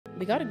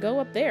We gotta go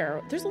up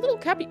there. There's a little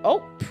cappy.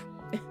 Oh,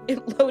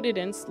 it loaded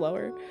in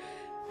slower.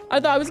 I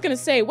thought I was gonna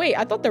say, wait,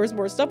 I thought there was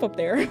more stuff up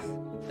there.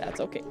 That's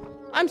okay.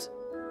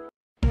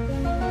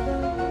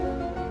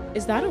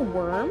 Is that a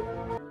worm?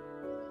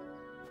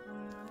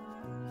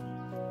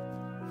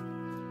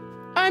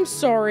 I'm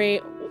sorry.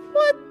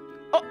 What?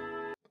 Oh,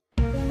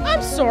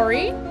 I'm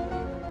sorry.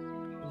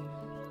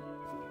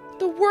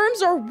 The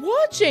worms are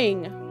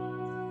watching.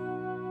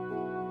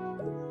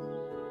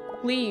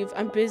 Leave.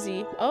 I'm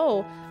busy.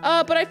 Oh,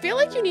 but I feel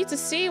like you need to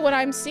see what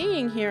I'm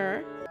seeing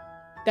here.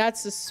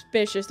 That's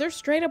suspicious. They're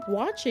straight up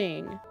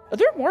watching. Are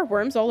there more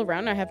worms all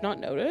around I have not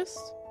noticed?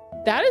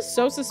 That is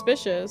so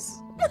suspicious.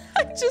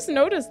 I just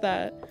noticed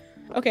that.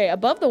 Okay,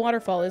 above the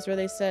waterfall is where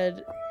they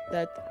said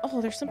that... Oh,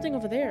 there's something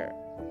over there.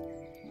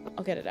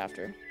 I'll get it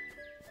after.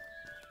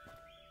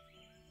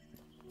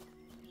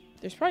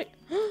 There's probably...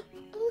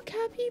 Oh,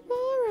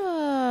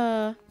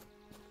 capybara.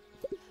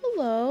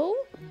 Hello.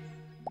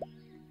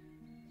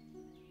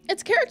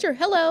 It's character.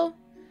 Hello.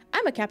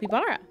 I'm a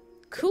capybara.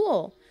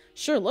 Cool.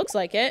 Sure looks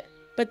like it.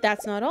 But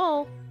that's not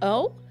all.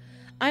 Oh?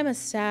 I'm a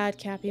sad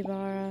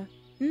capybara.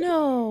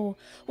 No.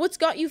 What's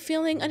got you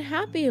feeling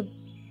unhappy?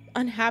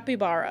 Unhappy,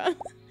 Bara?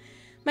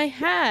 My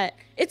hat.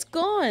 It's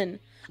gone.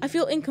 I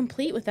feel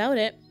incomplete without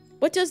it.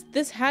 What does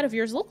this hat of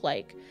yours look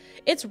like?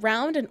 It's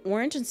round and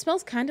orange and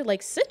smells kind of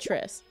like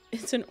citrus.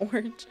 It's an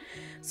orange.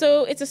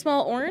 So it's a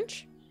small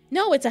orange?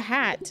 No, it's a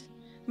hat.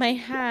 My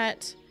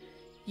hat.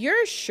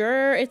 You're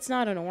sure it's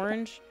not an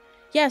orange?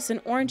 Yes,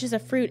 an orange is a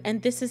fruit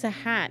and this is a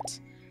hat.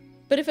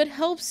 But if it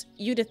helps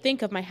you to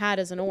think of my hat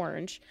as an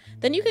orange,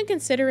 then you can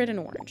consider it an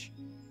orange.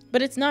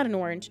 But it's not an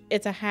orange,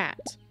 it's a hat.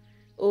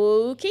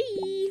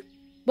 Okay.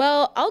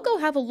 Well, I'll go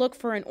have a look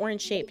for an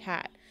orange-shaped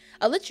hat.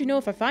 I'll let you know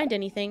if I find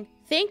anything.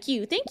 Thank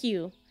you, thank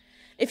you.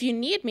 If you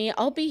need me,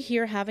 I'll be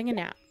here having a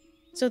nap,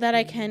 so that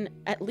I can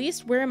at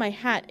least wear my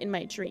hat in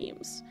my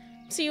dreams.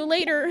 See you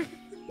later.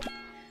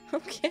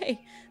 Okay,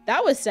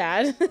 that was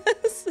sad.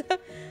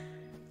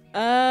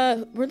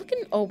 We're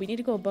looking... Oh, we need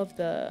to go above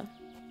the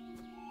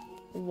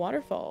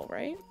waterfall,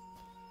 right?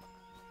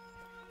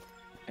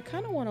 I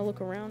kind of want to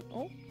look around.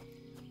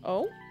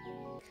 Oh.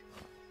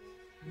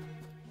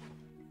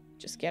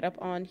 Just get up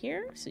on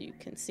here so you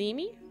can see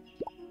me.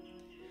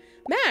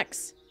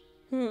 Max!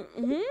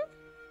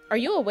 Are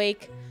you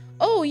awake?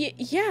 Oh,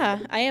 yeah,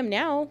 I am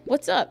now.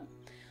 What's up?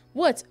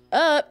 What's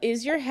up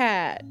is your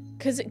hat.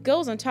 Because it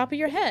goes on top of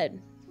your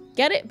head.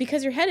 Get it?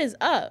 Because your head is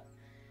up.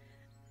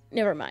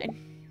 Never mind.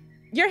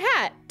 Your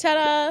hat!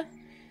 Ta-da!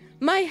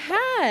 My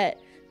hat!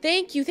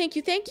 Thank you, thank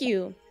you, thank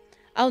you.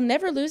 I'll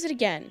never lose it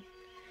again.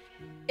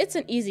 It's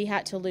an easy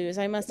hat to lose,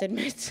 I must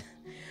admit.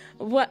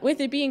 What with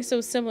it being so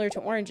similar to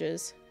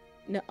oranges.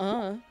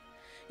 Nuh-uh.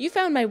 You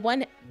found my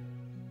one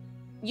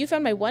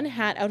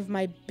hat out of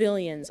my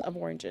billions of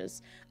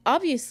oranges.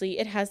 Obviously,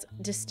 it has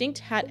distinct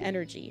hat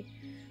energy.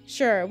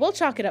 Sure, we'll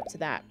chalk it up to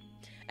that.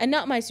 And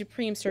not my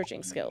supreme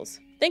searching skills.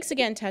 Thanks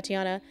again,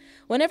 Tatiana.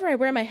 Whenever I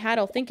wear my hat,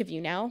 I'll think of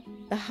you now.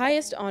 The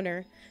highest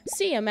honor.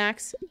 See ya,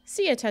 Max.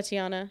 See ya,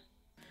 Tatiana.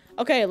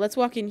 Okay, let's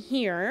walk in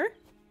here.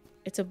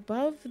 It's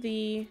above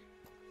the...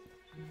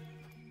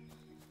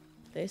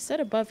 They said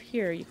above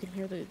here you can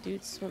hear the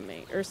dude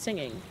swimming, or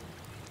singing.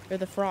 Or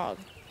the frog.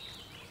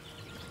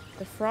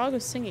 The frog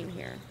is singing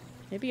here.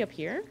 Maybe up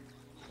here?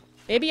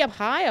 Maybe up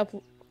high? Up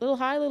a little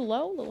high, a little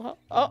low? A little high?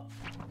 Oh!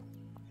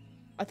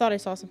 I thought I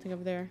saw something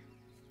over there.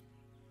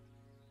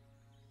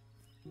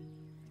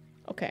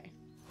 Okay.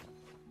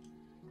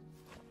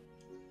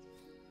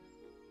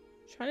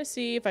 Trying to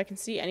see if I can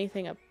see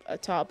anything up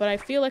top, but I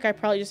feel like I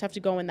probably just have to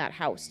go in that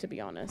house, to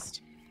be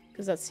honest.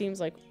 Because that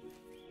seems like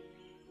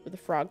where the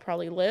frog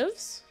probably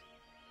lives.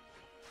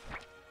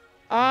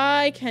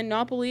 I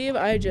cannot believe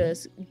I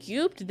just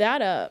gooped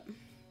that up.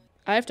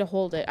 I have to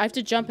hold it. I have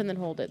to jump and then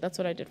hold it. That's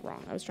what I did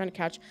wrong. I was trying to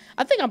catch.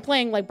 I think I'm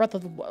playing like Breath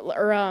of the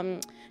or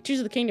Tears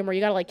of the Kingdom, where you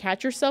gotta like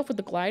catch yourself with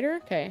the glider.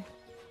 Okay.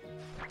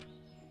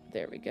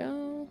 There we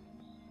go.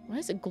 Why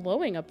is it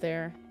glowing up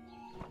there?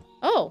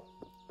 Oh.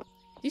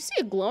 Do you see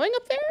it glowing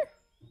up there?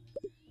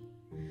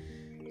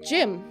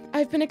 Jim,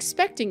 I've been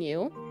expecting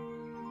you.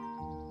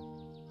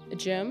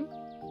 Jim?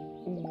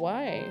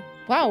 Why?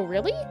 Wow,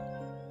 really?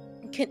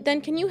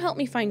 Then can you help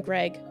me find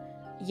Greg?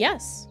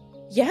 Yes.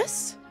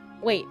 Yes?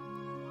 Wait.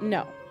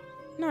 No.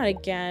 Not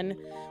again.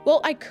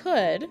 Well, I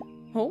could.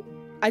 Oh.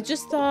 I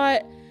just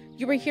thought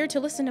you were here to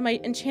listen to my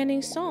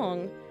enchanting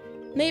song.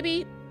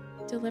 Maybe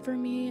deliver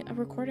me a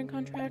recording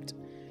contract?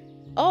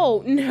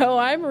 Oh, no.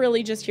 I'm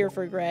really just here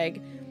for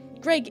Greg.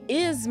 Greg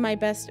is my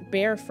best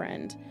bear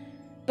friend.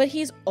 But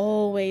he's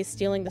always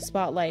stealing the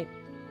spotlight.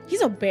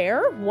 He's a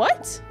bear?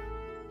 What?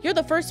 You're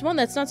the first one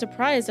that's not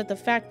surprised at the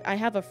fact I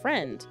have a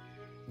friend.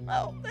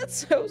 Oh,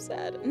 that's so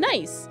sad.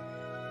 Nice.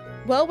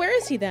 Well, where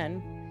is he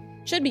then?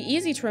 Should be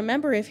easy to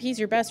remember if he's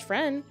your best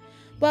friend.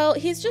 Well,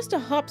 he's just a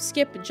hop,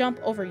 skip, jump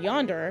over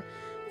yonder.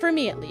 For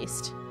me, at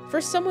least.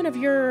 For someone of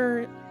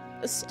your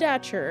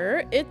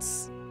stature,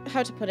 it's,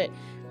 how to put it,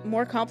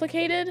 more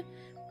complicated?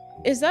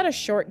 Is that a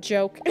short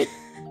joke?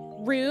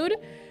 Rude?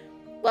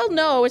 Well,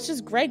 no, it's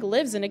just Greg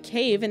lives in a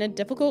cave in a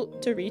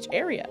difficult-to-reach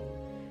area.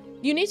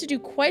 You need to do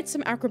quite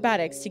some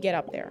acrobatics to get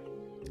up there.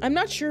 I'm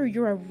not sure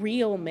you're a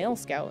real male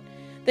scout.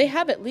 They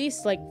have at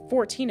least like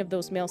 14 of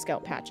those male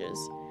scout patches.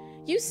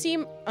 You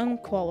seem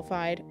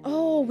unqualified.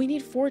 Oh, we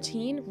need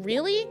 14?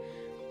 Really?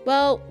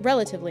 Well,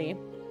 relatively.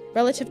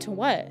 Relative to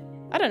what?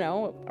 I don't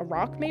know, a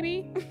rock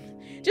maybe?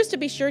 Just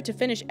be sure to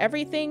finish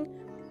everything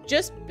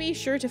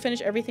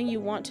you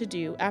want to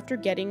do after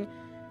getting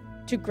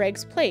to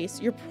Greg's place.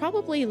 You're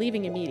probably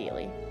leaving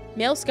immediately.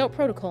 Male scout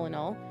protocol and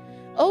all.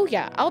 Oh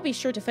yeah, I'll be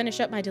sure to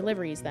finish up my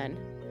deliveries then.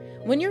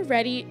 When you're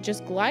ready,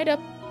 just glide up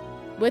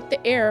with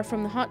the air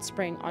from the hot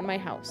spring on my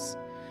house.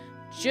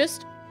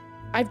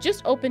 I've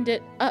just opened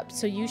it up,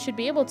 so you should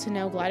be able to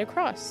now glide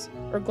across.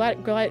 Or glide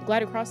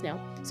across now.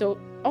 So,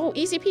 oh,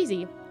 easy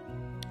peasy.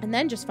 And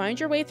then just find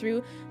your way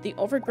through the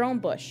overgrown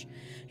bush.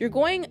 You're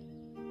going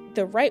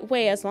the right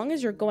way as long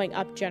as you're going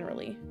up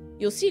generally.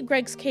 You'll see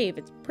Greg's cave,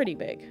 it's pretty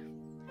big.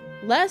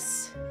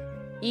 Less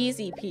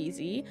easy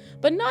peasy,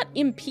 but not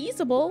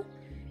impeasable.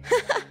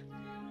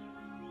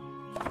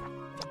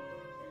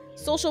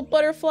 Social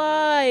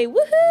butterfly!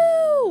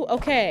 Woohoo!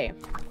 Okay.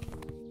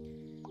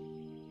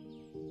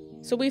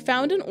 So we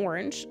found an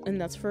orange, and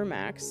that's for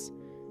Max.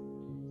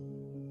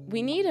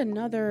 We need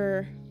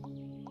another...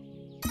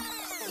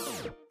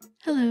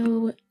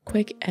 Hello.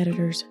 Quick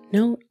editor's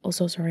note.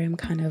 Also, sorry, I'm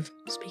kind of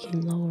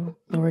speaking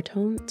lower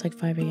tone. It's like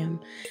 5 a.m.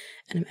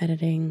 and I'm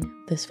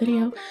editing this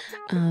video,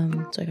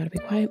 so I gotta be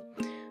quiet.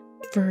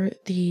 For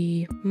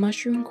the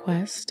mushroom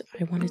quest,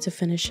 I wanted to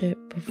finish it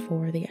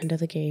before the end of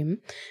the game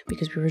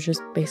because we were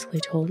just basically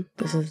told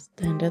this is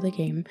the end of the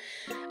game,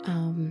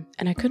 and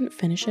I couldn't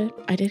finish it.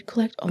 I did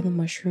collect all the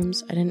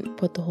mushrooms. I didn't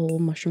put the whole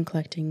mushroom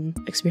collecting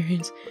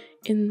experience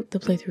in the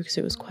playthrough because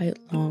it was quite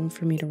long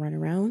for me to run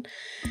around,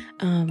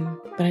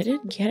 but I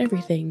did get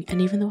everything,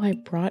 and even though I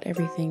brought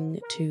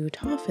everything to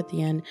Toph at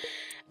the end,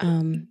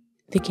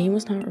 the game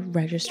was not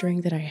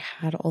registering that I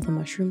had all the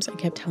mushrooms and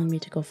kept telling me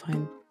to go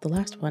find the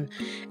last one,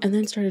 and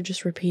then started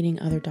just repeating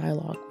other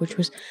dialogue, which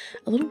was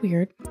a little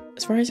weird.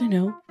 As far as I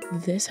know,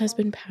 this has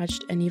been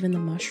patched, and even the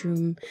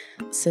mushroom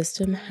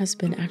system has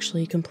been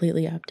actually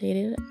completely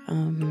updated.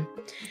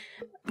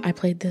 I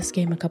played this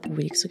game a couple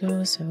weeks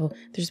ago, so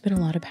there's been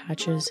a lot of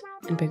patches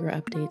and bigger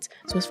updates.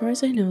 So as far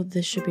as I know,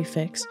 this should be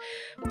fixed,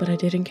 but I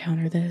did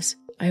encounter this.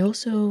 I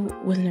also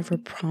was never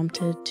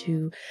prompted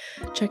to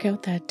check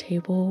out that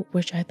table,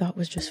 which I thought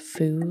was just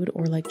food,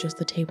 or like just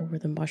the table where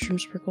the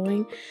mushrooms were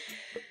going.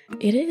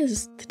 It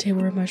is the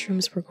table where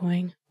mushrooms were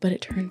going, but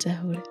it turns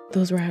out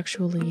those were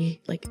actually,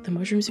 like, the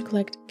mushrooms you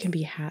collect can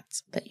be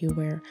hats that you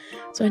wear.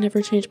 So I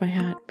never changed my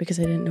hat because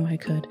I didn't know I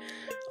could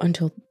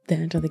until the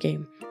end of the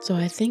game. So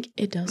I think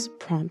it does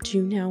prompt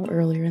you now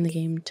earlier in the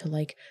game to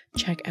like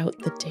check out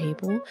the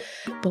table,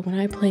 but when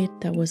I played,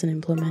 that wasn't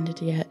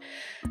implemented yet.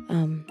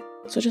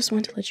 So just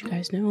wanted to let you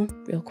guys know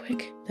real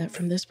quick that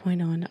from this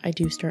point on, I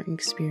do start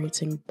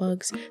experiencing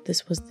bugs.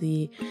 This was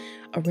a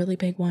really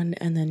big one,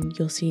 and then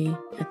you'll see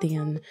at the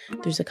end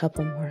there's a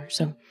couple more.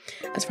 So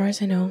as far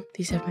as I know,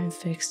 these have been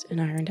fixed and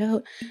ironed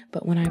out,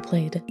 but when I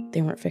played,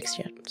 they weren't fixed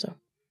yet. So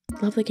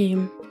love the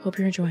game. Hope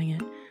you're enjoying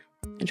it.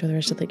 Enjoy the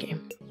rest of the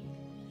game.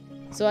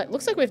 So it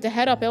looks like we have to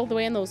head up all the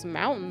way in those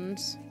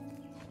mountains.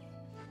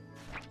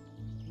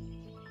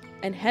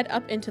 And head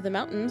up into the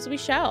mountains we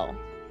shall.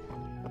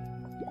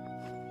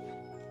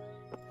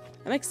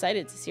 I'm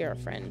excited to see our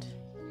friend.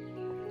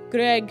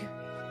 Greg.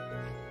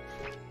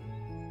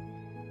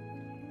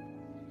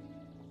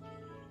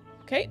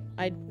 Okay,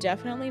 I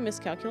definitely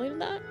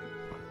miscalculated that.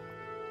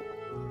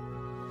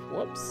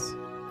 Whoops.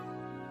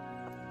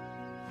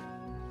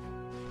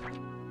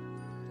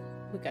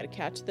 We gotta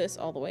catch this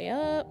all the way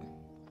up.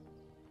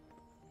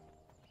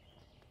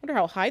 Wonder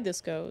how high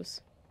this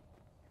goes.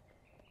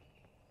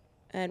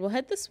 And we'll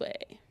head this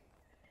way.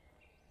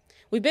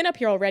 We've been up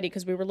here already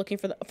because we were looking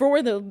for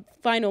the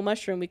final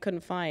mushroom we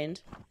couldn't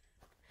find.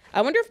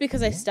 I wonder if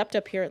because I stepped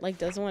up here it like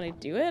doesn't want to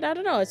do it. I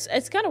don't know.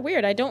 It's kind of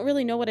weird. I don't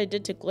really know what I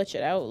did to glitch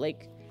it out.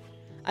 Like,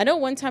 I know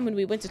one time when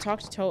we went to talk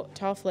to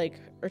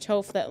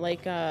Toph that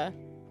like the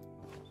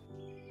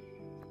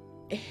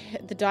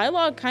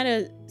dialogue kind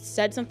of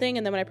said something,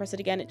 and then when I pressed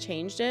it again, it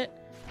changed it.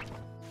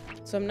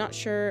 So I'm not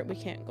sure. We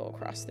can't go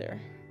across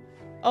there.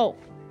 Oh,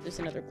 there's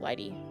another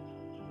glidey.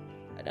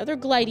 Another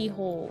glidey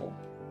hole.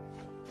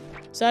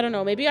 So I don't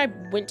know. Maybe I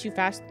went too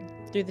fast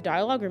through the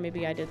dialogue, or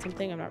maybe I did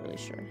something. I'm not really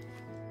sure.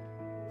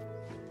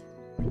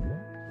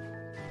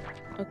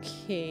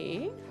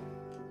 Okay.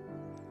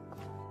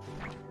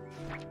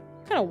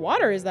 What kind of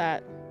water is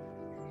that?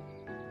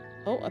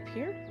 Oh, up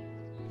here?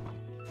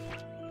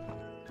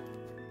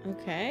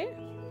 Okay.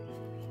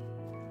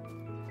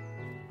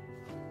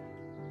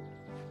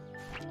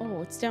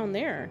 Oh, it's down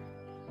there.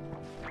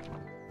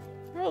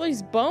 There are all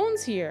these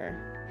bones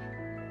here.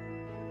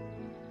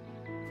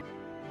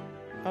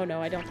 Oh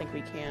no, I don't think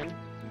we can.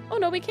 Oh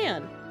no, we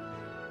can.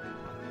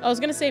 I was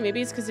gonna say,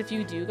 maybe it's because if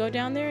you do go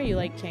down there, you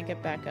like can't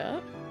get back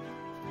up.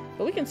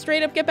 But we can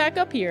straight up get back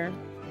up here.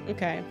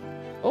 Okay.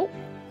 Oh,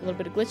 a little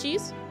bit of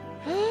glitchies.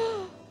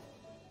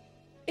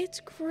 It It's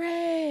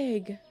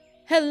Greg.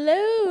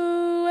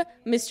 Hello,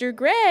 Mr.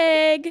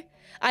 Greg.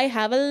 I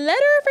have a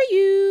letter for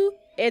you.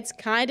 It's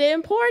kind of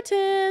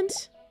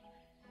important.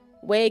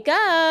 Wake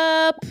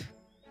up.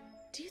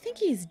 Do you think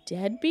he's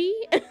dead,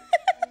 Bee?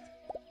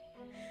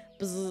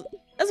 Bzz.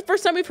 That's the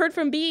first time we've heard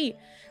from Bee.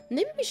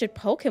 Maybe we should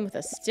poke him with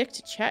a stick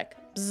to check.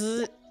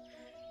 Bzz.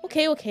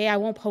 Okay, I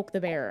won't poke the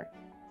bear.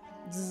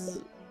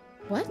 Bzz.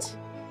 What?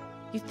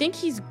 You think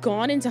he's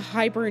gone into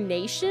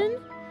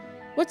hibernation?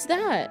 What's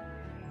that?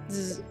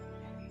 Zzz.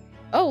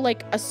 Oh,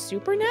 like a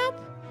super nap?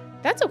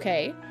 That's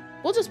okay.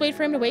 We'll just wait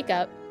for him to wake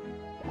up.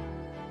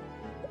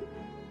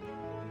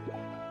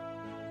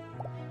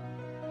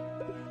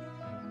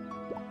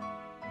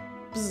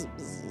 Bzz,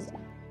 bzz.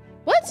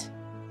 What?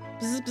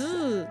 Bzz,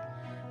 bzz.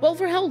 Well,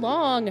 for how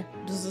long?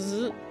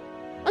 Bzz.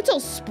 Until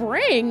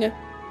spring.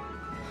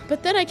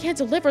 But then I can't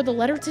deliver the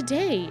letter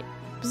today.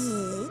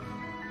 Bzz.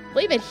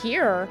 Leave it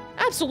here.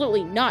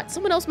 Absolutely not.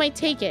 Someone else might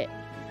take it.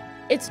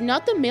 It's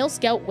not the Male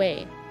Scout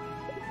way.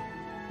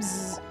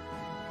 Bzz.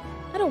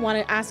 I don't want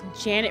to ask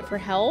Janet for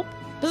help.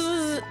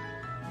 Bzz.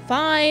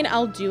 Fine,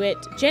 I'll do it.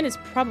 Janet's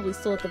probably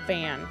still at the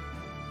van.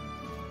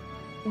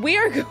 We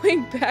are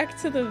going back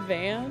to the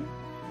van?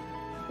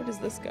 Where does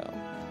this go?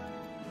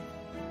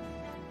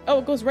 Oh,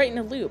 it goes right in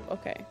a loop.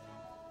 Okay.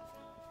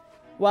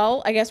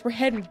 Well, I guess we're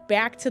heading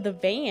back to the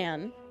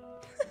van.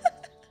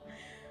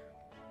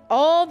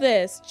 All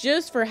this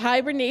just for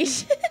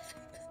hibernation.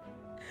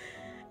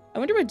 I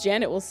wonder what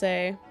Janet will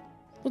say.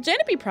 Will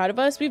Janet be proud of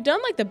us? We've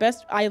done like the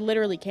best I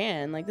literally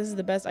can. Like this is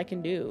the best I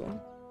can do.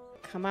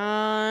 Come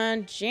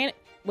on, Janet.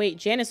 Wait,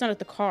 Janet's not at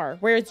the car.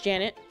 Where's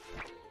Janet?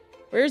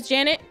 Where's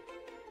Janet?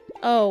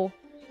 Oh,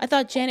 I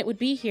thought Janet would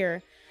be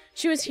here.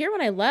 She was here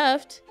when I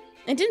left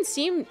and didn't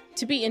seem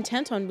to be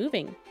intent on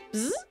moving.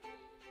 Bzz?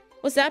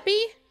 What's that,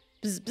 Bee?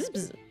 Bzz, bzz,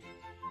 bzz.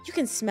 You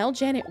can smell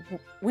Janet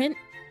went?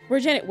 Where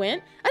Janet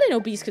went? I didn't know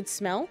bees could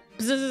smell.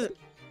 Bzz.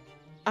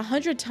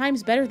 100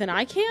 times better than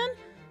I can?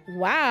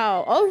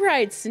 Wow. All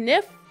right,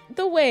 sniff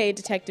the way,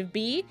 Detective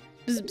Bee.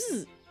 Bzz,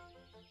 bzz.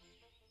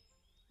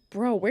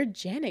 Bro, where'd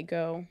Janet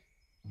go?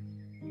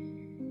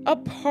 A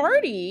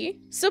party?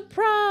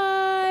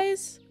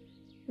 Surprise!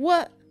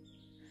 What?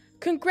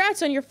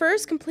 Congrats on your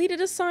first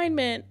completed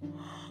assignment.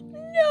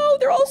 No,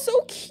 they're all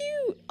so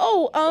cute.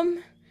 Oh,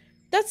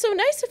 that's so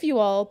nice of you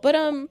all, but,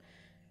 I'm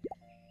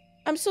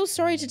so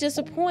sorry to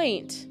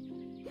disappoint.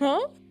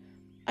 Huh?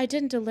 I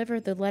didn't deliver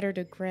the letter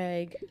to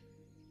Greg.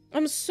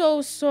 I'm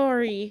so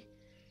sorry.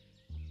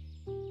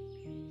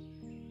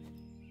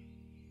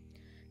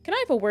 Can I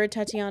have a word,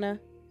 Tatiana?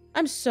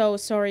 I'm so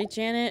sorry,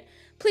 Janet.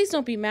 Please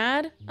don't be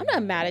mad. I'm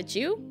not mad at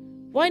you.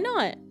 Why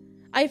not?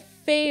 I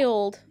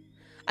failed.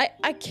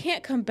 I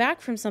can't come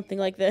back from something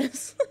like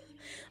this.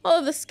 All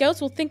of the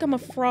scouts will think I'm a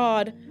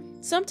fraud.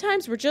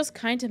 Sometimes we're just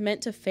kind of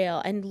meant to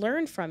fail and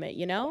learn from it,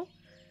 you know?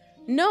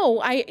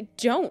 No, I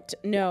don't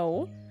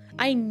know.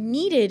 I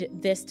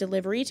needed this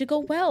delivery to go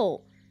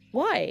well.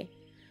 Why?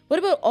 What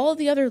about all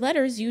the other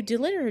letters you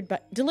delivered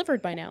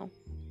by now?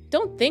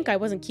 Don't think I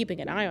wasn't keeping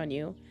an eye on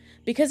you,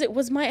 because it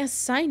was my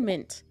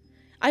assignment.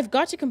 I've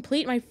got to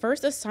complete my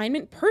first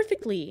assignment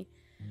perfectly.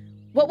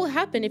 What will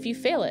happen if you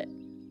fail it?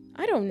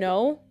 I don't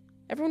know.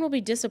 Everyone will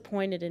be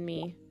disappointed in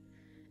me.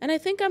 And I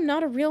think I'm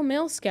not a real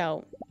Male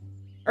Scout.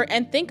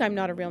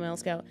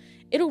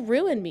 It'll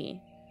ruin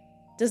me.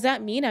 Does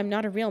that mean I'm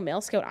not a real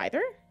Male Scout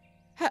either?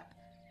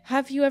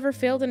 Have you ever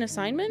failed an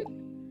assignment?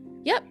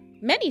 Yep,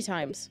 many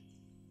times.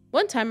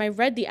 One time I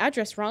read the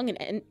address wrong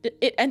and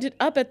it ended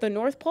up at the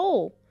North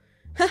Pole.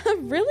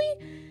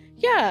 Really?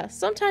 Yeah,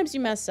 sometimes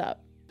you mess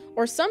up.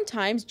 Or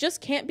sometimes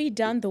just can't be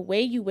done the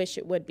way you wish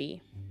it would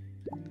be.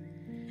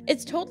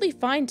 It's totally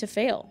fine to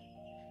fail.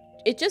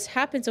 It just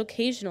happens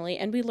occasionally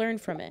and we learn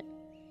from it.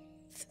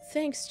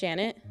 Thanks,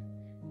 Janet.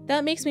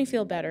 That makes me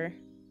feel better.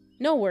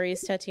 No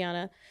worries,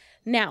 Tatiana.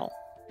 Now,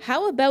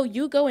 how about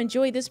you go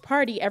enjoy this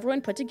party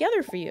everyone put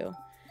together for you?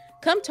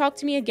 Come talk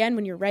to me again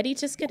when you're ready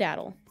to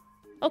skedaddle.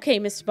 Okay,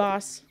 Miss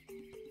Boss.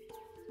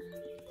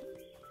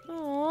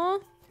 Aww.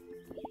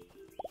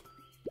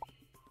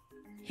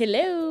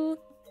 Hello.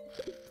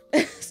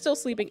 Still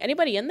sleeping.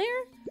 Anybody in there?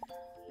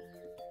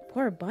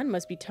 Poor Bun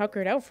must be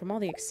tuckered out from all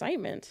the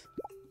excitement.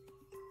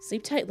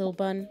 Sleep tight, little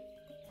Bun.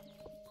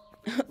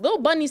 Little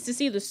Bun needs to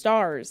see the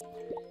stars.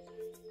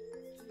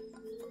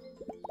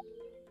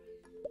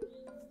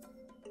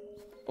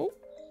 Oh,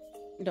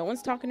 no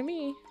one's talking to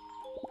me.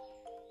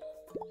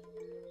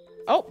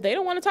 Oh, they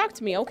don't want to talk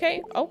to me.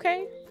 Okay,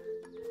 okay.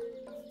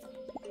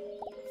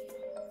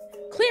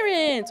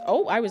 Clarence!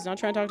 Oh, I was not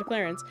trying to talk to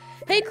Clarence.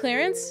 Hey,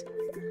 Clarence.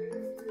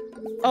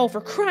 Oh,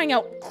 for crying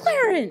out,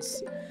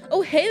 Clarence!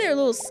 Oh, hey there,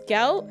 little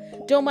scout.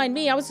 Don't mind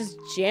me, I was just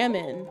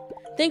jamming.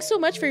 Thanks so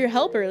much for your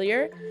help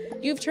earlier.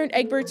 You've turned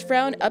Egbert's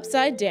frown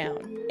upside down.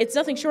 It's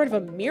nothing short of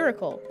a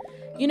miracle.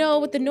 You know,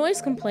 with the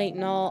noise complaint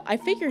and all, I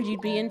figured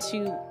you'd be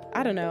into,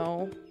 I don't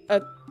know,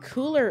 a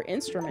cooler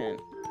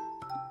instrument.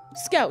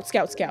 Scout.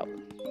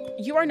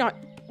 You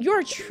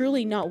are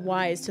truly not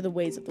wise to the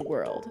ways of the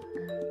world.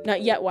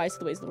 Not yet wise to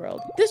the ways of the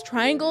world. This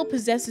triangle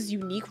possesses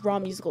unique raw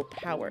musical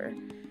power.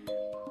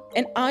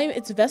 and I'm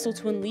its vessel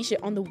to unleash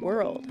it on the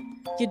world.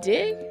 You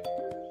dig?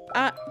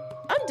 I'm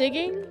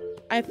digging,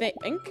 I think.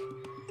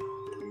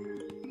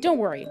 Don't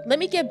worry, let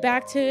me get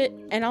back to it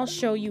and I'll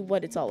show you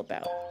what it's all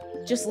about.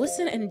 Just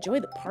listen and enjoy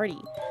the party.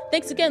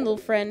 Thanks again, little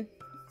friend.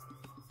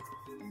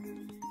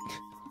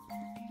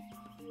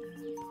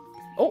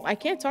 Oh, I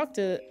can't talk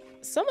to...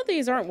 Some of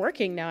these aren't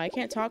working now. I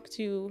can't talk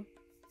to...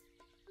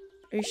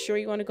 Are you sure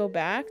you want to go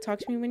back? Talk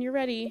to me when you're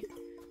ready.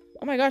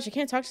 Oh my gosh, I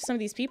can't talk to some of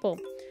these people.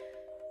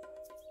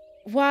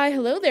 Why,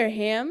 hello there,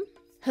 Ham.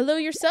 Hello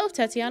yourself,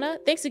 Tatiana.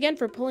 Thanks again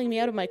for pulling me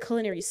out of my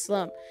culinary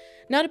slump.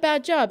 Not a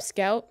bad job,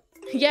 Scout.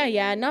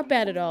 Yeah, not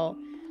bad at all.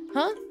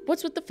 Huh?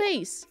 What's with the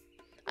face?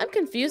 I'm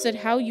confused at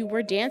how you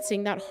were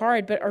dancing that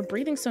hard but are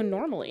breathing so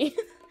normally.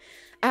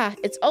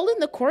 It's all in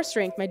the core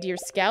strength, my dear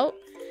Scout.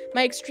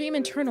 My extreme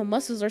internal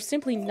muscles are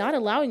simply not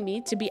allowing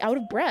me to be out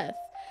of breath.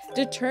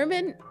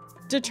 Determined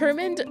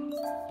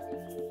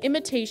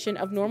imitation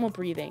of normal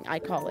breathing, I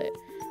call it.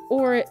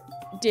 Or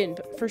DIMB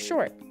for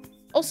short.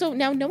 Also,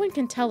 now no one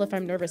can tell if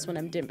I'm nervous when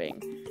I'm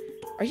dimbing.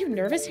 Are you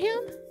nervous,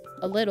 Ham?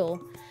 A little.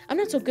 I'm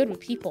not so good with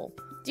people.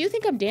 Do you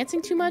think I'm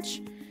dancing too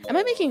much? Am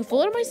I making a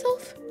fool out of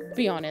myself?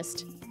 Be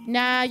honest.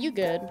 Nah, you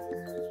good.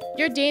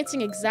 You're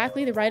dancing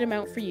exactly the right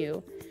amount for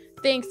you.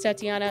 Thanks,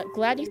 Tatiana.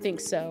 Glad you think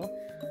so.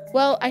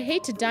 Well, I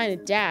hate to dine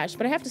and dash,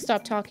 but I have to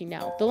stop talking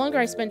now. The longer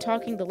I spend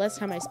talking, the less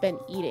time I spend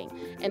eating.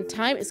 And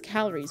time is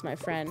calories, my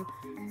friend.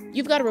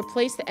 You've got to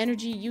replace the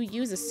energy you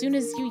use as soon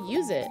as you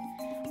use it,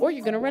 or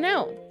you're gonna run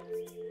out.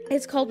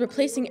 It's called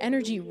replacing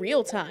energy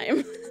real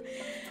time.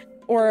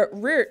 Or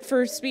RERT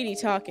for speedy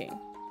talking.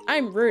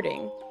 I'm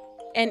rooting.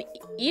 And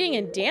eating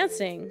and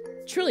dancing,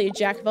 truly a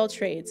jack of all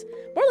trades.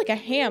 More like a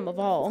ham of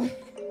all.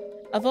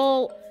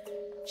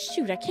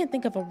 Shoot, I can't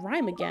think of a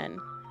rhyme again.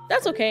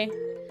 That's okay.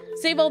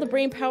 Save all the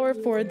brain power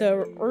for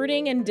the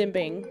rooting and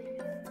dimbing.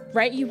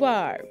 Right you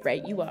are,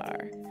 right you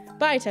are.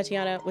 Bye,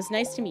 Tatiana. Was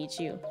nice to meet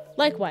you.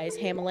 Likewise,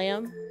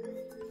 Hamalam.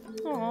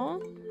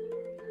 Aww.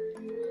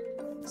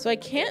 So I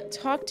can't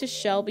talk to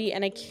Shelby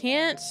and I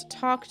can't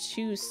talk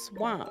to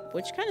Swamp,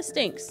 which kind of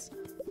stinks.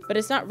 But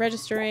it's not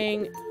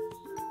registering.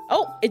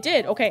 Oh, it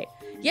did. Okay.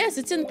 Yes,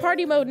 it's in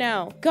party mode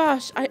now.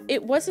 Gosh,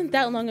 it wasn't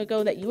that long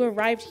ago that you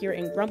arrived here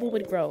in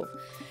Grumblewood Grove.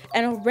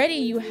 And already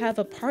you have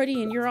a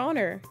party in your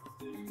honor.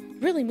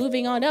 Really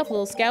moving on up,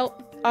 little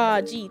scout.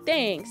 Gee,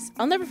 thanks.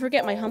 I'll never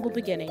forget my humble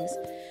beginnings.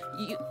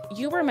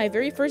 You were my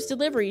very first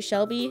delivery,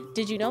 Shelby.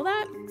 Did you know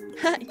that?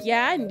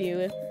 Yeah, I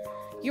knew.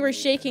 You were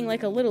shaking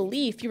like a little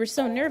leaf. You were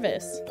so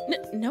nervous.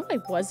 No, I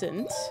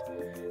wasn't.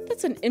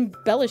 That's an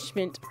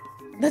embellishment.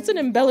 That's an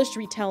embellished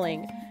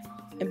retelling.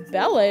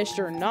 Embellished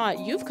or not,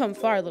 you've come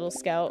far, little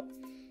scout.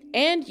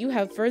 And you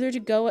have further to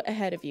go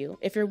ahead of you,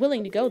 if you're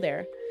willing to go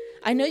there.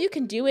 I know you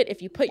can do it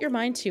if you put your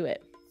mind to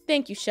it.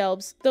 Thank you,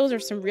 Shelbs. Those are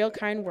some real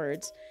kind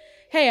words.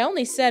 Hey, I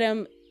only said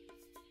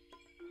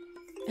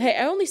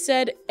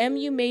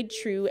you made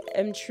true,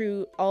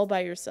 true all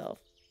by yourself.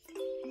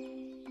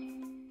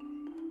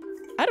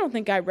 I don't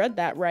think I read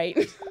that right.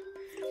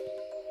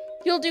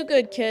 You'll do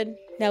good, kid.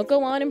 Now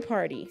go on and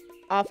party.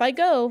 Off I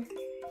go.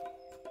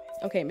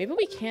 Okay, maybe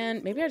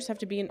I just have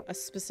to be in a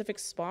specific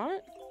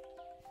spot.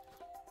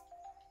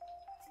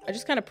 I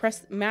just kind of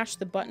mashed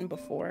the button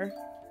before.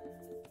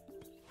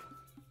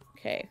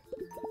 Okay.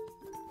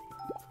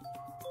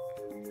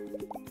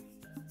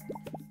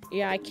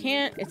 Yeah, I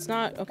can't, it's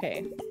not,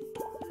 okay.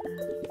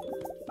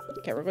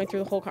 Okay, we're going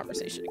through the whole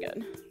conversation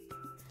again.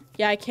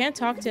 Yeah, I can't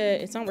talk to,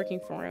 it's not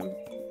working for him.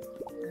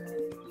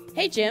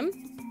 Hey, Jim.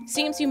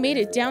 Seems you made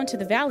it down to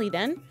the valley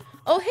then.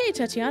 Oh, hey,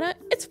 Tatiana.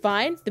 It's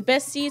fine. The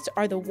best seats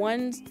are the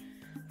ones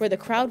where the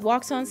crowd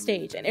walks on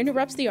stage and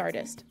interrupts the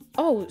artist.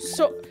 Oh,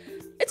 so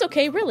it's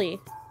okay, really.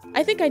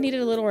 I think I needed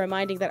a little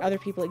reminding that other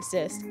people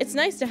exist. It's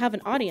nice to have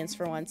an audience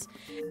for once,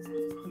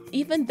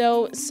 even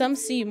though some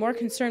seem more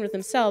concerned with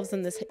themselves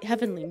than this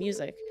heavenly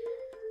music.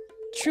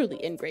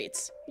 Truly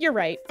ingrates. You're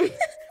right.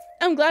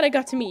 I'm glad I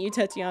got to meet you,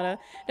 Tatiana.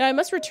 Now I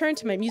must return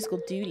to my musical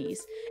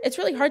duties. It's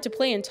really hard to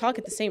play and talk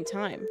at the same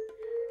time.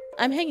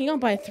 I'm hanging on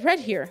by a thread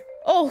here.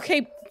 Oh,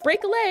 okay,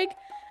 break a leg.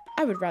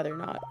 I would rather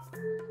not.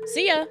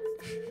 See ya.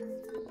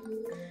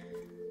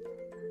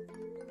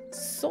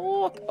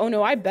 Sock. Oh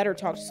no, I better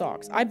talk to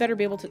Socks. I better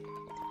be able to...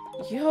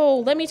 Yo,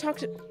 let me talk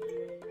to...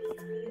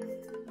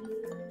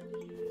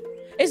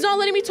 It's not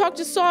letting me talk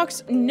to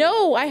Socks.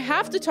 No, I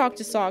have to talk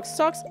to Socks.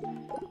 Socks...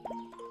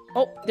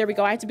 Oh, there we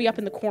go. I have to be up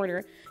in the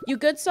corner. You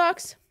good,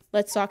 Socks?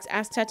 Let Socks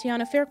ask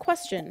Tatiana a fair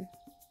question.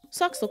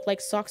 Socks look like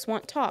Socks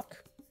want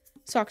talk.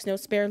 Socks no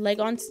spare leg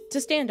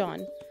to stand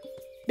on.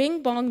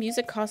 Bing bong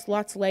music costs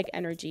lots of leg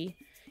energy.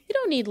 You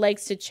don't need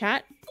legs to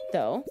chat,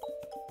 though.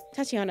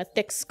 Tatiana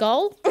thick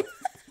skull.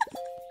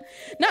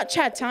 Not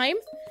chat time.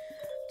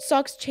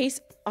 Socks chase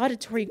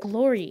auditory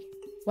glory.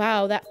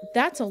 Wow,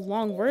 that's a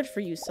long word for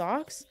you,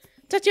 Socks.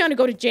 Tatiana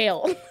go to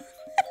jail.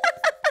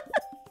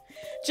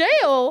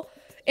 Jail?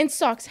 In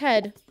Socks'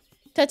 head.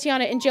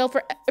 Tatiana in jail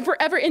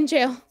forever in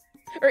jail.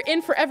 Or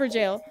in forever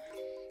jail.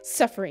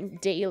 Suffering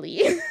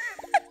daily.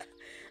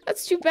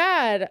 That's too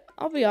bad.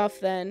 I'll be off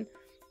then.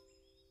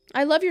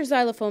 I love your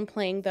xylophone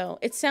playing, though.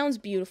 It sounds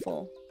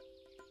beautiful.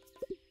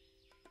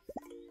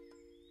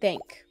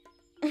 Thank.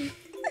 I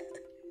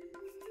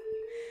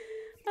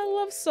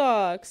love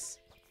socks.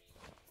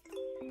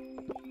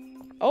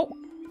 Oh.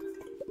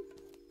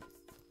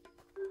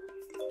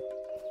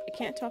 I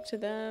can't talk to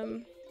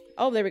them.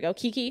 Oh, there we go.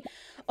 Kiki.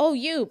 Oh,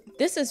 you.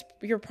 This is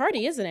your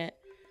party, isn't it?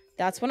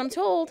 That's what I'm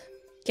told.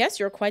 Guess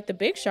you're quite the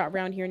big shot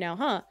around here now,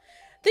 huh?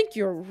 Think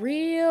you're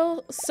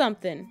real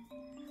something.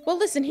 Well,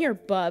 listen here,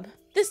 bub.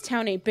 This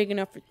town ain't big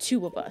enough for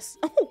two of us.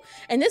 Oh,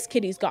 and this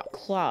kitty's got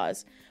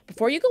claws.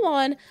 Before you go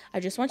on, I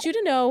just want you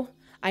to know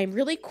I'm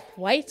really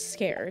quite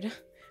scared.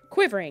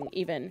 Quivering,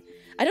 even.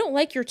 I don't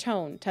like your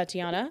tone,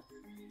 Tatiana.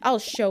 I'll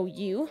show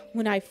you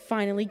when I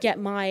finally get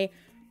my...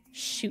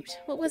 Shoot,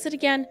 what was it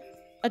again?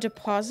 A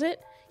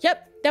deposit?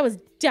 Yep, that was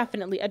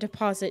definitely a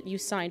deposit you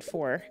signed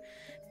for.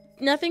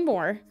 Nothing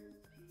more.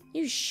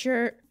 You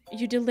sure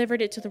you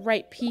delivered it to the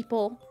right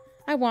people?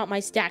 I want my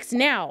stacks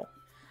now.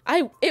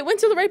 It went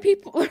to the right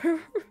people.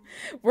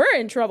 We're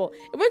in trouble.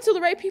 It went to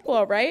the right people,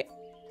 all right?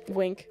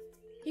 Wink.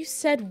 You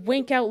said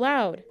wink out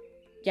loud.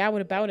 Yeah,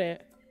 what about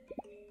it?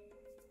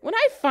 When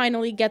I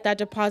finally get that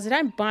deposit,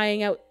 I'm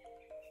buying out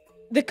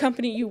the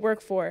company you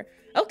work for.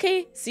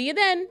 Okay, see you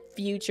then,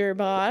 future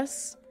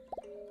boss.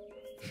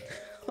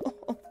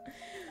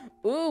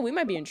 Ooh, we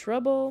might be in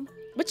trouble.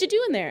 What you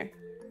doing there?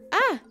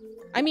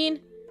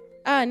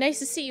 Nice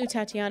to see you,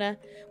 Tatiana.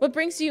 What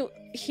brings you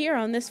here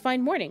on this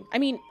fine morning?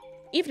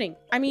 Evening.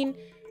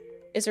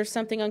 Is there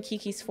something on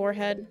Kiki's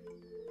forehead?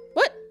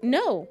 What?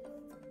 No.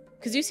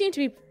 Because you seem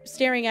to be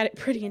staring at it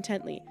pretty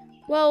intently.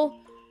 Well,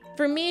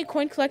 for me,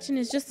 coin collection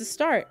is just the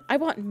start. I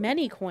want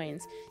many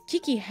coins.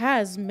 Kiki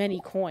has many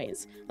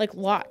coins. Like,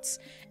 lots.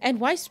 And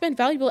why spend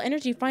valuable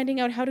energy finding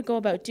out how to go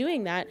about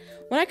doing that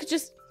when I could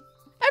just...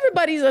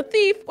 Everybody's a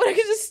thief! When I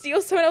could just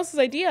steal someone else's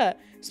idea.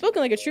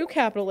 Spoken like a true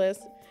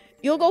capitalist.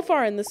 You'll go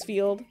far in this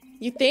field.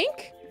 You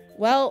think?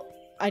 Well,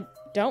 I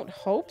don't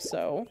hope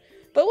so.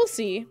 But we'll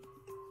see.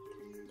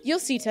 You'll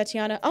see,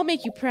 Tatiana. I'll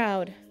make you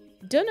proud.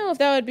 Don't know if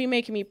that would be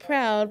making me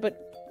proud, but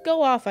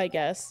go off, I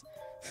guess.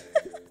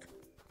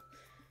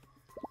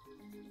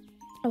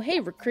 Oh, hey,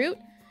 recruit.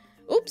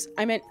 Oops,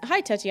 I meant,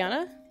 hi,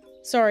 Tatiana.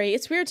 Sorry,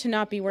 it's weird to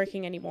not be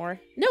working anymore.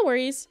 No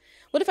worries.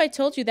 What if I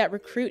told you that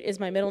recruit is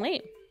my middle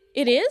name?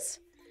 It is?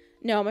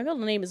 No, my middle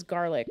name is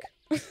Garlic.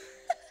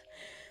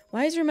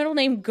 Why is your middle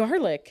name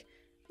Garlic?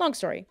 Long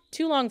story.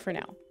 Too long for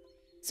now.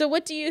 So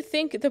what do you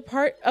think of the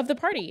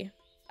party?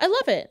 I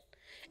love it.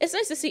 It's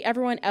nice to see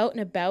everyone out and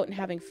about and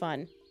having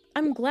fun.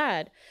 I'm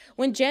glad.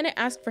 When Janet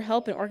asked for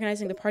help in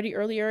organizing the party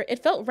earlier,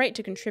 it felt right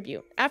to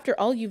contribute. After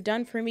all you've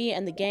done for me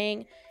and the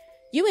gang...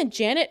 You and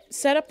Janet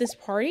set up this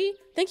party?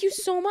 Thank you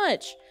so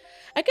much.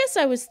 I guess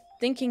I was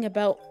thinking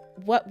about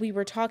what we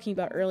were talking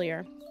about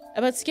earlier.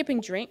 About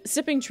sipping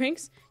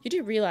drinks? You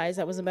do realize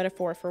that was a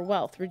metaphor for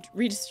wealth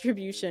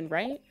redistribution,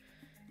 right?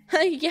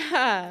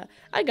 Yeah,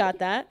 I got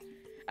that.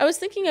 I was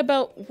thinking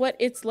about what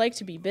it's like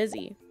to be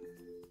busy.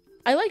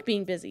 I like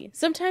being busy.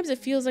 Sometimes it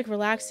feels like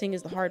relaxing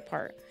is the hard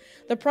part.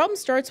 The problem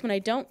starts when I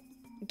don't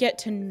get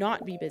to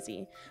not be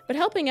busy. But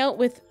helping out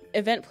with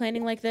event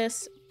planning like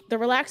this, the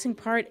relaxing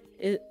part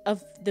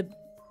of the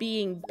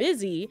being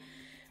busy...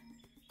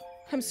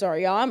 I'm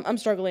sorry, y'all. I'm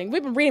struggling.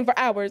 We've been reading for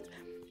hours.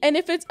 And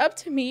if it's up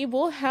to me,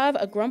 we'll have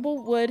a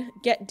Grumblewood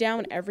get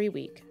down every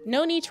week.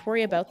 No need to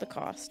worry about the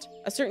cost.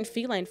 A certain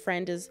feline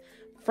friend is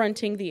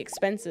fronting the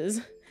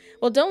expenses.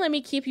 Well, don't let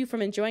me keep you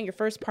from enjoying your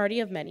first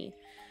party of many.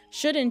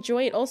 Should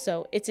enjoy it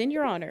also. It's in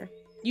your honor.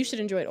 You should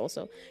enjoy it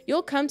also.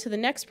 You'll come to the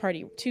next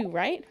party too,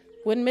 right?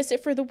 Wouldn't miss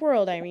it for the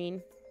world,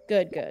 Irene.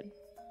 Good, good.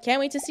 Can't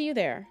wait to see you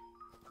there.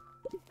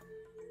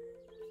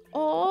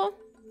 Aw.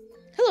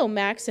 Hello,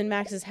 Max and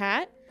Max's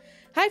hat.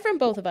 Hi from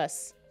both of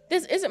us.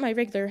 This isn't my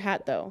regular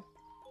hat, though.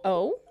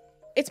 Oh?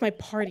 It's my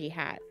party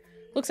hat.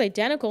 Looks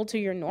identical to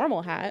your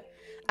normal hat.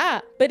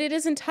 Ah, but it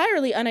is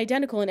entirely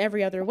unidentical in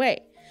every other way.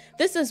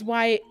 This is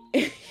why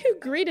you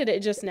greeted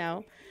it just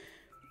now.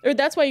 Or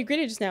that's why you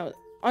greeted it just now.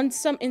 On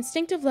some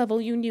instinctive level,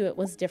 you knew it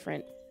was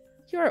different.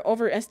 You are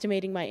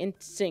overestimating my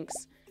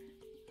instincts.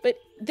 But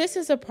this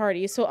is a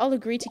party, so I'll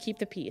agree to keep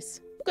the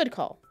peace. Good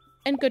call.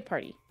 And good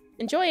party.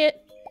 Enjoy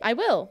it. I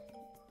will.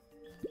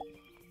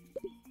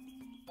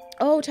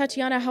 Oh,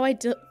 Tatiana,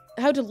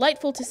 how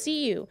delightful to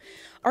see you.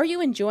 Are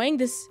you enjoying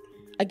this?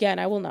 Again,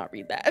 I will not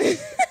read that.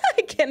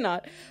 I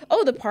cannot.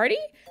 Oh, the party?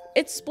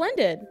 It's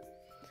splendid.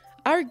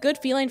 Our good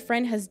feline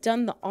friend has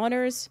done the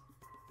honors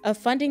of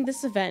funding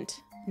this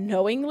event.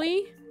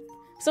 Knowingly?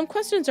 Some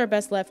questions are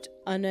best left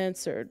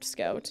unanswered,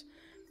 Scout.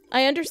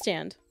 I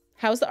understand.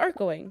 How's the art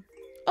going?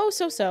 Oh,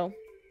 so-so.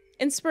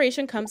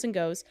 Inspiration comes and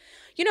goes.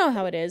 You know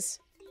how it is.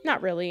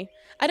 Not really.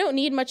 I don't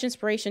need much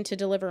inspiration to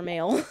deliver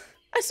mail.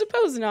 I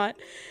suppose not.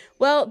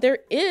 Well, there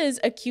is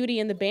a cutie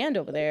in the band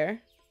over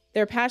there.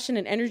 Their passion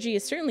and energy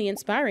is certainly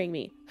inspiring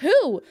me.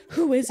 Who?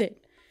 Who is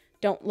it?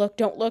 Don't look,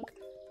 don't look.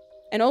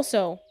 And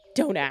also,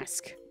 don't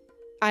ask.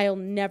 I'll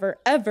never,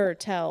 ever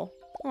tell.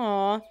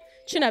 Aw.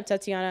 Chin up,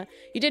 Tatiana.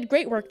 You did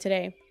great work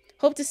today.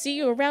 Hope to see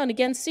you around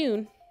again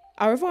soon.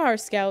 Au revoir,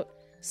 Scout.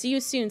 See you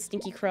soon,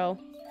 Stinky Crow.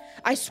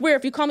 I swear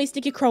if you call me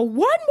Sneaky Crow one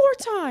more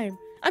time.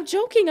 I'm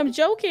joking, I'm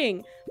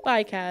joking.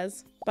 Bye,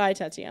 Kaz. Bye,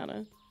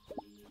 Tatiana.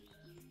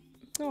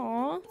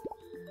 Aw.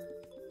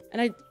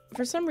 And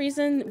for some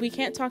reason, we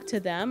can't talk to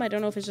them. I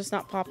don't know if it's just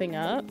not popping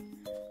up.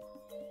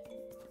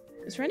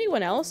 Is there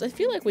anyone else? I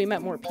feel like we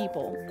met more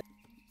people.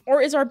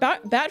 Or is our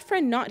bat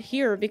friend not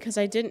here because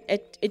I didn't,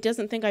 it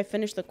doesn't think I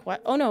finished the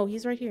quest. Oh no,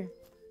 he's right here.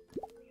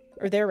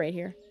 Or they're right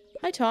here.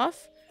 Hi,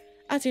 Toph.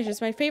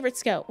 Attributi's my favorite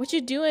scout. What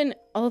you doing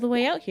all the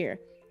way out here?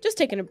 Just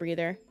taking a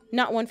breather.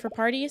 Not one for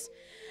parties?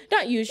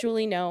 Not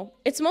usually, no.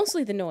 It's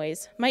mostly the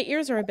noise. My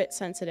ears are a bit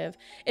sensitive.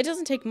 It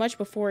doesn't take much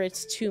before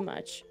it's too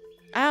much.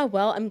 Ah,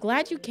 well, I'm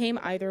glad you came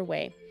either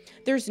way.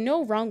 There's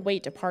no wrong way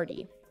to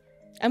party.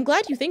 I'm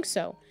glad you think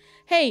so.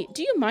 Hey,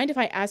 do you mind if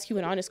I ask you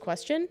an honest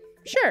question?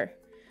 Sure.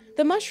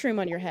 The mushroom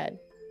on your head.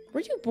 Were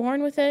you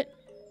born with it?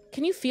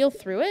 Can you feel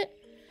through it?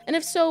 And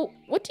if so,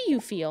 what do you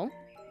feel?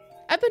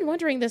 I've been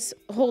wondering this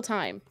whole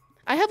time.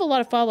 I have a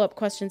lot of follow-up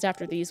questions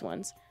after these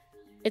ones.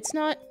 It's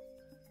not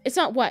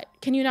what?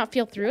 Can you not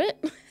feel through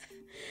it?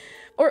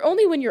 Or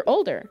only when you're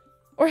older?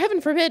 Or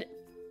heaven forbid,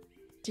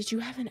 did you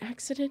have an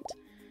accident?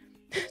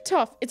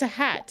 Toph, it's a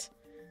hat.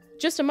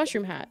 Just a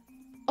mushroom hat.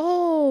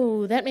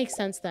 Oh, that makes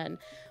sense then.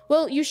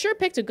 Well, you sure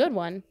picked a good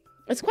one.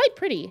 It's quite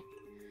pretty.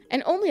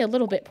 And only a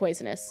little bit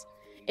poisonous.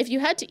 If you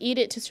had to eat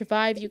it to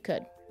survive, you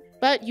could.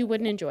 But you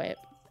wouldn't enjoy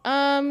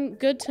it.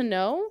 Good to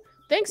know.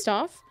 Thanks,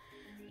 Toph.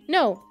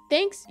 No,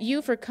 thanks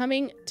you for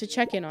coming to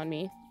check in on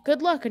me.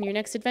 Good luck on your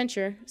next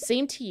adventure.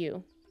 Same to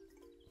you.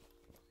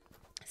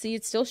 See,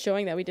 it's still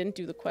showing that we didn't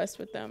do the quest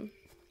with them.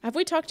 Have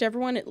we talked to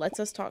everyone it lets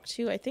us talk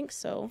to? I think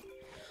so.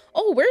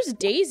 Oh, where's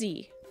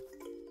Daisy?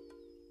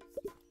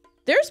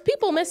 There's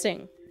people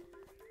missing.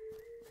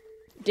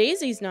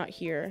 Daisy's not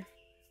here.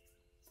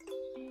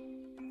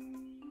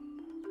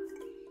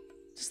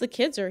 Just the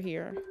kids are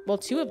here. Well,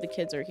 2 of the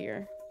kids are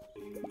here.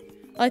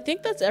 I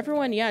think that's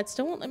everyone. Yeah, it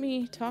still won't let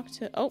me talk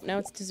to... Oh, now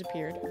it's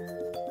disappeared.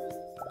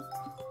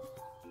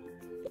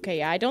 Okay,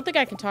 yeah, I don't think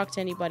I can talk to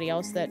anybody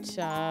else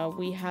that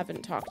we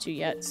haven't talked to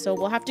yet, so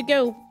we'll have to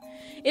go.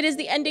 It is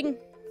the ending.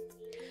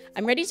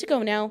 I'm ready to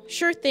go now.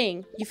 Sure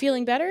thing. You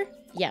feeling better?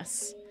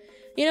 Yes.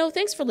 You know,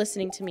 thanks for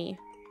listening to me.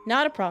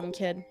 Not a problem,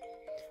 kid.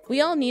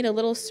 We all need a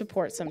little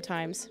support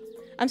sometimes.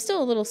 I'm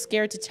still a little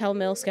scared to tell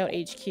Myl Scout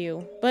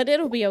HQ, but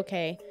it'll be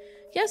okay.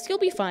 Yes, you'll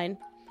be fine.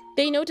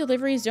 They know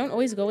deliveries don't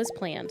always go as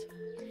planned.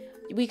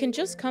 We can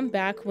just come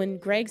back when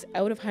Greg's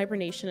out of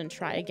hibernation and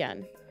try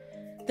again.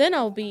 Then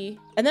I'll be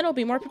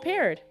more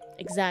prepared.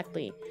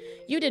 Exactly.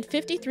 You did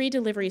 53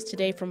 deliveries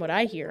today from what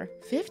I hear.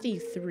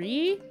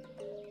 53?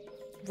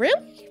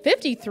 Really?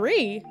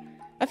 53?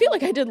 I feel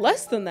like I did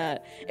less than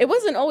that. It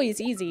wasn't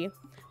always easy,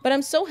 but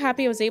I'm so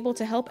happy I was able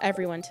to help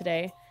everyone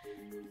today.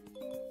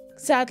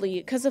 Sadly,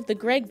 because of the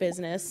Greg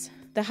business,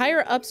 the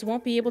higher-ups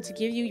won't be able to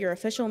give you your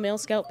official Myl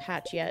Scout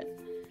patch yet.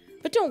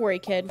 But don't worry,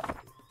 kid.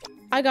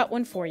 I got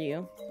one for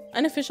you.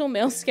 An official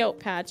Myl Scout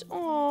patch.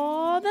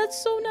 Aw,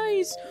 that's so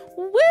nice.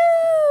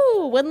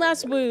 Woo! One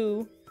last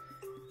woo.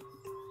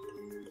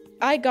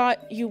 I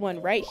got you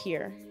one right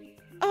here.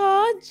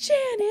 Aw,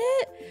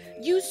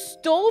 Janet! You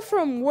stole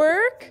from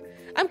work?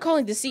 I'm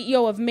calling the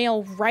CEO of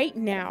Myl right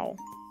now.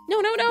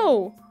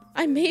 No.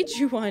 I made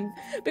you one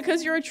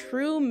because you're a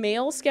true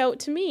Myl Scout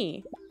to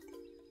me.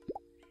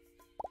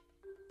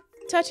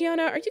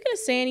 Tatiana, are you gonna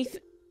say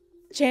anything?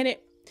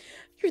 Janet,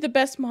 you're the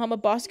best mom a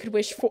boss could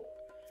wish for.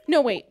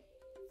 No, wait.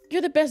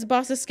 You're the best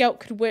boss a scout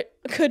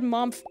could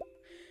mom.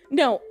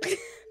 No.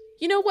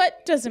 You know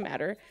what? Doesn't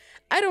matter.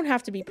 I don't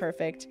have to be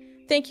perfect.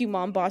 Thank you,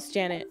 Mom Boss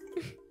Janet.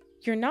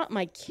 You're not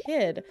my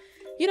kid.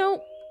 You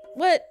know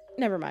what?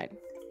 Never mind.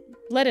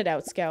 Let it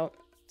out, Scout.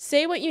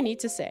 Say what you need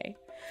to say.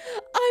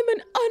 I'm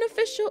an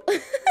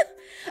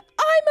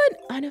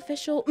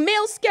unofficial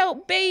Myl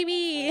Scout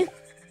baby.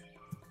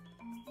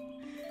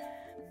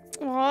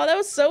 Aw, that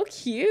was so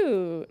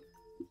cute.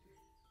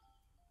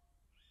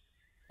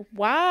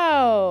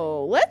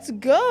 Wow, let's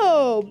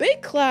go.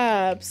 Big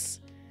claps.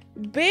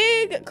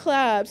 Big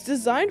claps.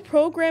 Designed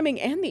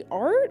programming and the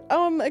art?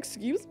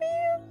 Excuse me?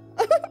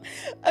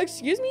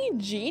 Excuse me?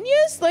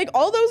 Genius? Like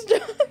all those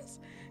jobs?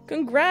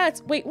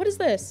 Congrats. Wait, what is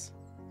this?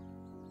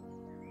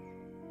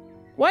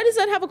 Why does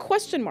that have a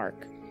question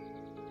mark?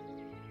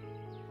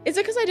 Is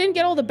it because I didn't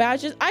get all the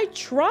badges? I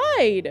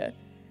tried.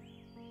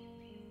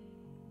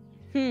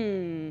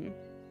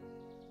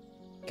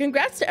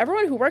 Congrats to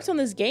everyone who works on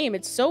this game.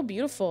 It's so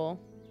beautiful.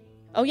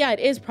 Oh yeah, it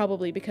is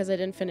probably because I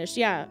didn't finish.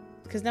 Yeah,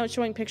 because now it's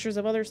showing pictures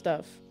of other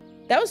stuff.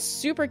 That was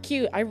super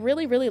cute. I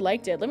really, really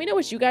liked it. Let me know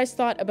what you guys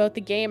thought about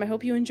the game. I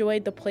hope you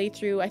enjoyed the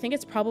playthrough. I think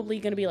it's probably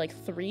going to be like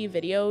 3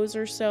 videos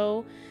or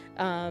so.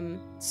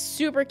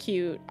 Super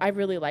cute. I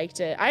really liked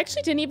it. I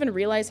actually didn't even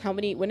realize how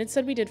many, when it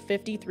said we did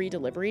 53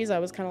 deliveries, I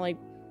was kind of like,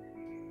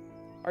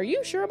 are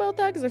you sure about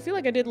that? Because I feel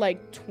like I did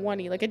like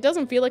 20. Like, it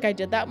doesn't feel like I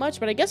did that much,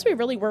 but I guess we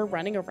really were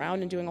running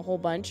around and doing a whole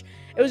bunch.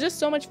 It was just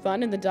so much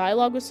fun, and the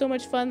dialogue was so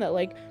much fun that,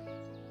 like,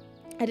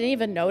 I didn't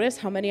even notice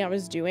how many I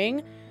was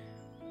doing.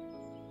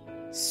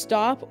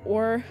 Stop,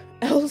 or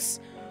else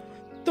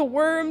the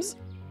worms.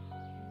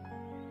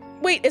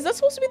 Wait, is that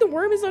supposed to be the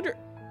worm is under...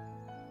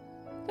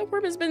 That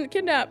worm has been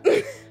kidnapped.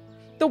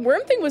 The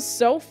worm thing was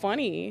so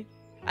funny.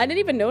 I didn't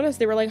even notice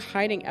they were like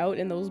hiding out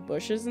in those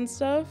bushes and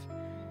stuff.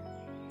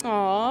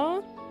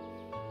 Aww.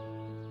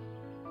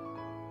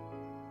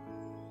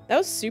 That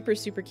was super,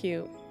 super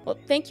cute. Well,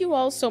 thank you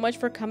all so much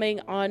for coming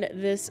on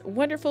this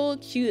wonderful,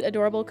 cute,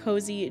 adorable,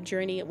 cozy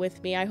journey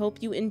with me. I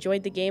hope you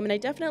enjoyed the game, and I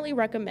definitely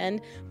recommend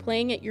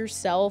playing it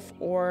yourself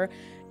or,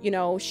 you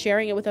know,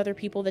 sharing it with other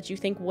people that you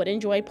think would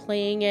enjoy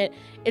playing it.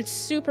 It's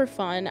super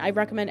fun. I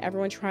recommend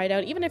everyone try it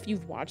out, even if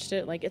you've watched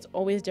it. Like, it's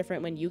always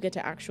different when you get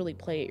to actually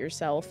play it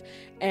yourself,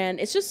 and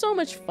it's just so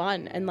much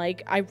fun, and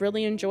like, I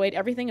really enjoyed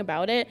everything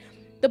about it.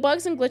 The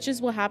bugs and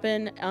glitches will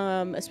happen,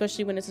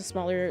 especially when it's a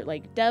smaller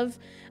like dev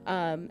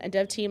and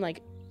dev team.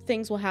 Like,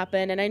 things will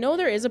happen, and I know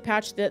there is a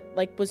patch that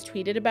like was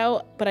tweeted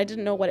about, but I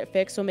didn't know what it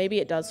fixed, so maybe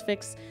it does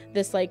fix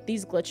this, like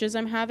these glitches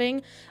I'm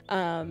having.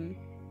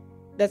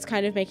 That's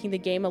kind of making the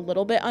game a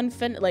little bit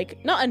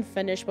not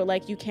unfinished, but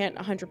like you can't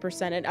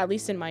 100% it, at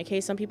least in my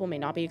case. Some people may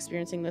not be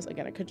experiencing this.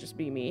 Again, it could just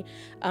be me.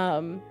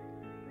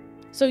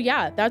 So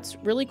yeah, that's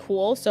really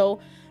cool. So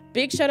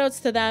big shout outs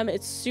to them.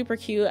 It's super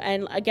cute.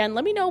 And again,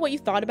 let me know what you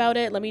thought about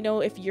it. Let me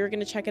know if you're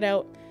gonna check it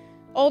out.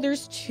 Oh,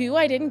 there's 2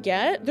 I didn't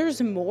get. There's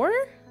more?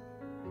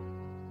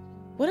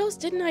 What else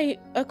didn't I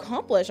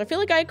accomplish? I feel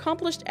like I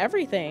accomplished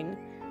everything.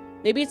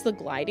 Maybe it's the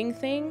gliding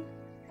thing.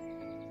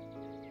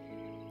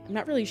 I'm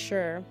not really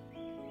sure.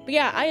 But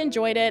yeah, I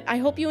enjoyed it. I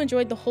hope you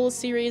enjoyed the whole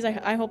series.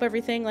 I hope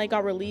everything like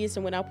got released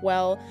and went up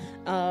well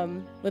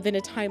within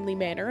a timely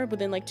manner.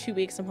 Within like 2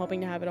 weeks, I'm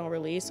hoping to have it all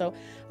released. So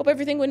hope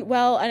everything went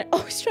well. And I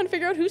was trying to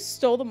figure out who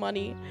stole the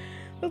money.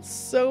 That's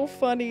so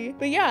funny.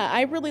 But yeah,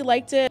 I really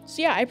liked it.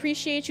 So yeah, I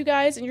appreciate you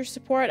guys and your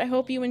support. I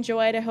hope you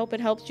enjoyed. I hope it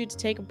helps you to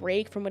take a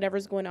break from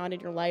whatever's going on in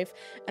your life.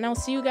 And I'll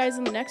see you guys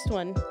in the next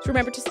one. So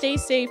remember to stay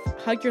safe,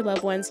 hug your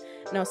loved ones,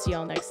 and I'll see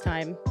y'all next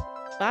time.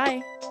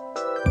 Bye.